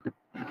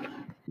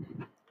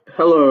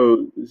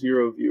Hello,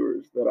 0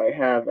 viewers that I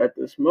have at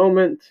this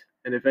moment,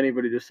 and if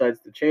anybody decides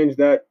to change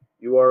that,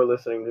 you are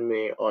listening to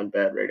me on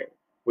bad rating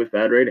with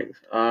bad ratings.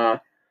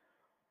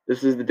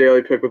 This is the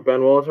Daily Pick with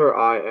Ben Walter.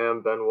 I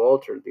am Ben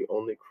Walter, the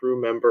only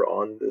crew member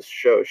on this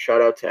show.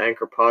 Shout out to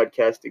Anchor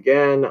Podcast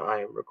again.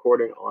 I am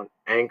recording on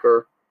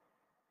Anchor,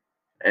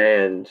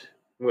 and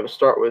I'm going to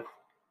start with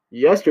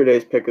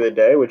yesterday's pick of the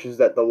day, which is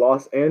that the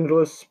Los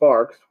Angeles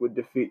Sparks would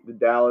defeat the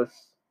Dallas.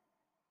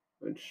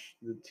 Which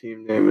the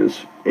team name is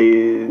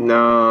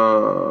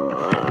no,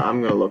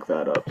 I'm gonna look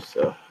that up.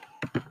 So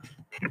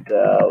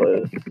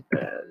Dallas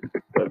and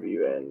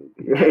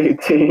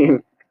WNBA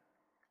team.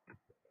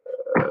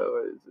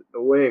 What is it?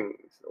 The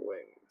Wings. The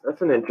Wings.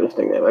 That's an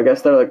interesting name. I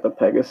guess they're like the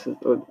Pegasus.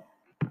 The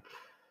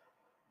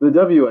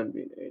WNBA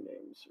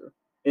names are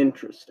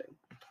interesting.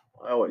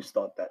 I always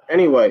thought that.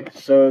 Anyway,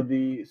 so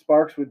the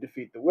Sparks would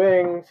defeat the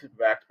Wings,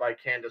 backed by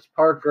Candace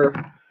Parker.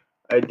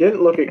 I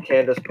didn't look at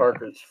Candace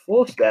Parker's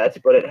full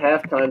stats, but at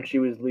halftime she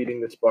was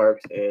leading the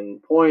Sparks in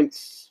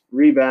points,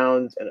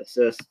 rebounds, and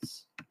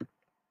assists.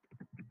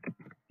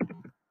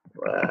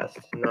 Last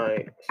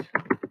night.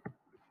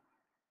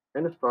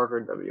 Candace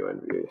Parker,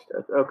 WNBA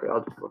stats. Okay,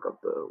 I'll just look up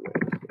the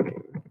Wings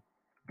game.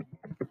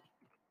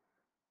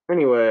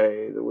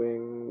 Anyway, the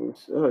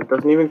Wings. Oh, it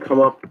doesn't even come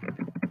up.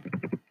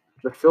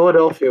 The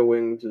Philadelphia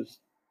Wings is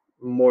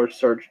more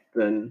searched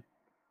than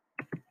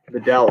the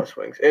Dallas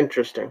Wings.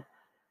 Interesting.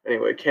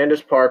 Anyway,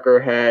 Candace Parker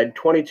had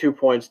 22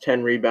 points,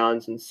 10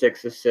 rebounds, and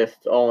 6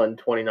 assists, all in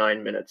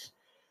 29 minutes.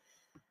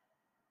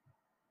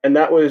 And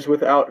that was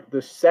without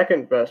the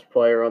second best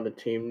player on the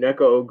team,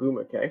 Neko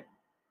Ogumake.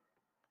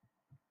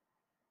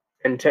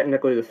 And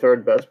technically the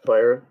third best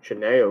player,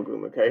 Chiney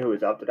Ogumake, who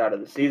was opted out of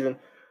the season.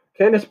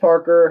 Candace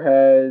Parker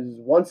has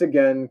once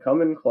again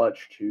come in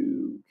clutch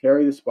to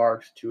carry the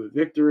Sparks to a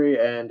victory.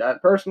 And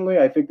personally,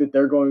 I think that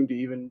they're going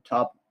to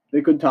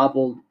they could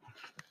topple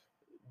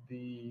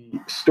the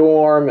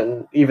Storm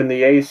and even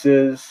the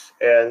Aces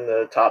and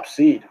the top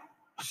seed.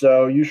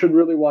 So you should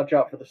really watch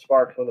out for the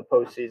Sparks when the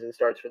postseason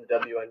starts for the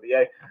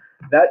WNBA.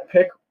 That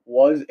pick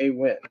was a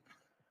win.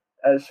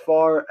 As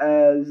far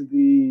as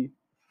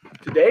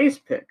today's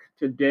pick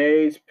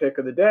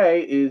of the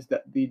day is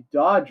that the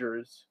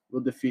Dodgers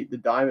will defeat the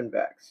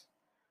Diamondbacks.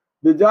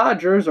 The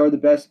Dodgers are the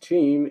best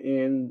team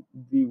in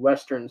the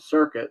Western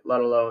Circuit,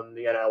 let alone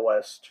the NL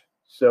West.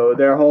 So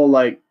their whole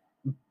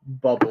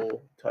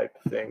bubble type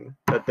thing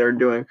that they're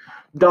doing.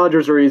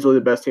 Dodgers are easily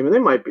the best team, and they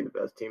might be the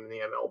best team in the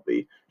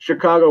MLB.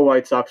 Chicago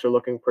White Sox are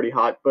looking pretty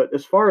hot, but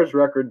as far as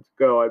records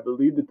go, I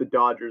believe that the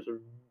Dodgers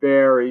are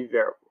very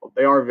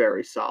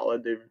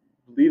solid. They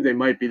believe they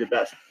might be the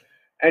best.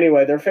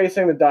 Anyway, they're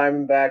facing the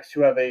Diamondbacks,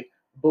 who have a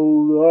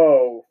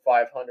below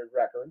 500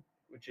 record,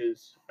 which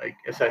is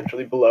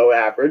essentially below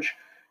average.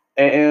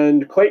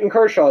 And Clayton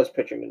Kershaw is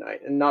pitching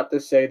tonight. And not to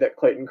say that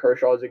Clayton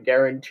Kershaw is a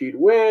guaranteed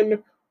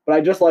win, but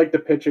I just like the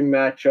pitching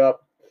matchup.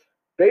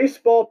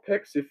 Baseball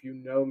picks, if you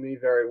know me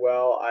very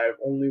well, I've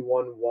only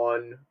won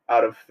 1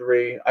 out of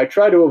 3. I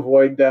try to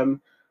avoid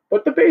them,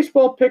 but the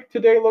baseball pick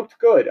today looked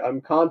good.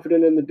 I'm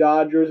confident in the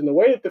Dodgers and the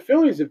way that the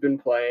Phillies have been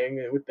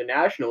playing with the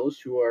Nationals,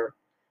 who are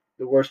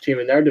the worst team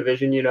in their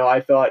division. I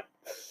thought,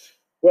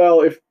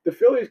 well, if the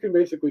Phillies can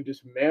basically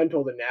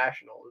dismantle the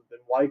Nationals,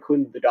 then why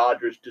couldn't the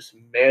Dodgers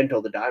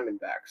dismantle the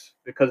Diamondbacks?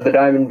 Because the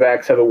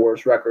Diamondbacks have a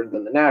worse record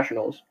than the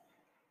Nationals.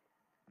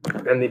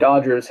 And the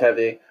Dodgers have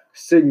a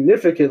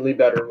significantly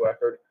better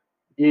record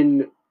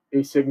in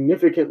a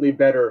significantly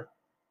better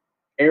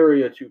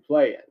area to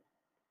play in.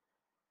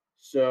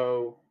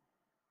 So,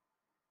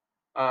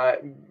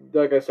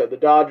 like I said, the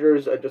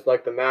Dodgers, I just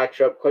like the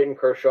matchup. Clayton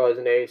Kershaw is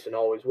an ace and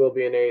always will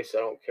be an ace.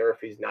 I don't care if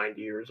he's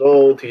 90 years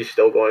old. He's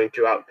still going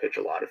to outpitch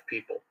a lot of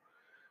people.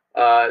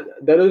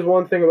 That is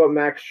one thing about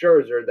Max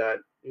Scherzer that,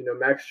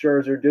 Max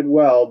Scherzer did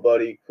well, but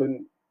he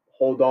couldn't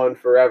hold on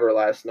forever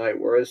last night,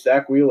 whereas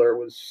Zach Wheeler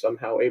was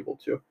somehow able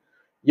to.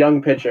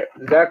 Young pitcher.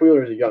 Zach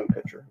Wheeler is a young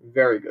pitcher.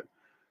 Very good.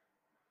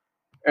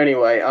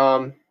 Anyway,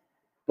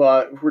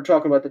 but we're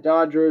talking about the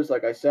Dodgers.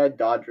 Like I said,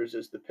 Dodgers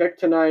is the pick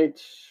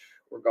tonight.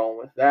 We're going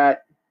with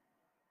that.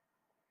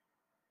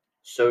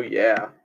 So, yeah.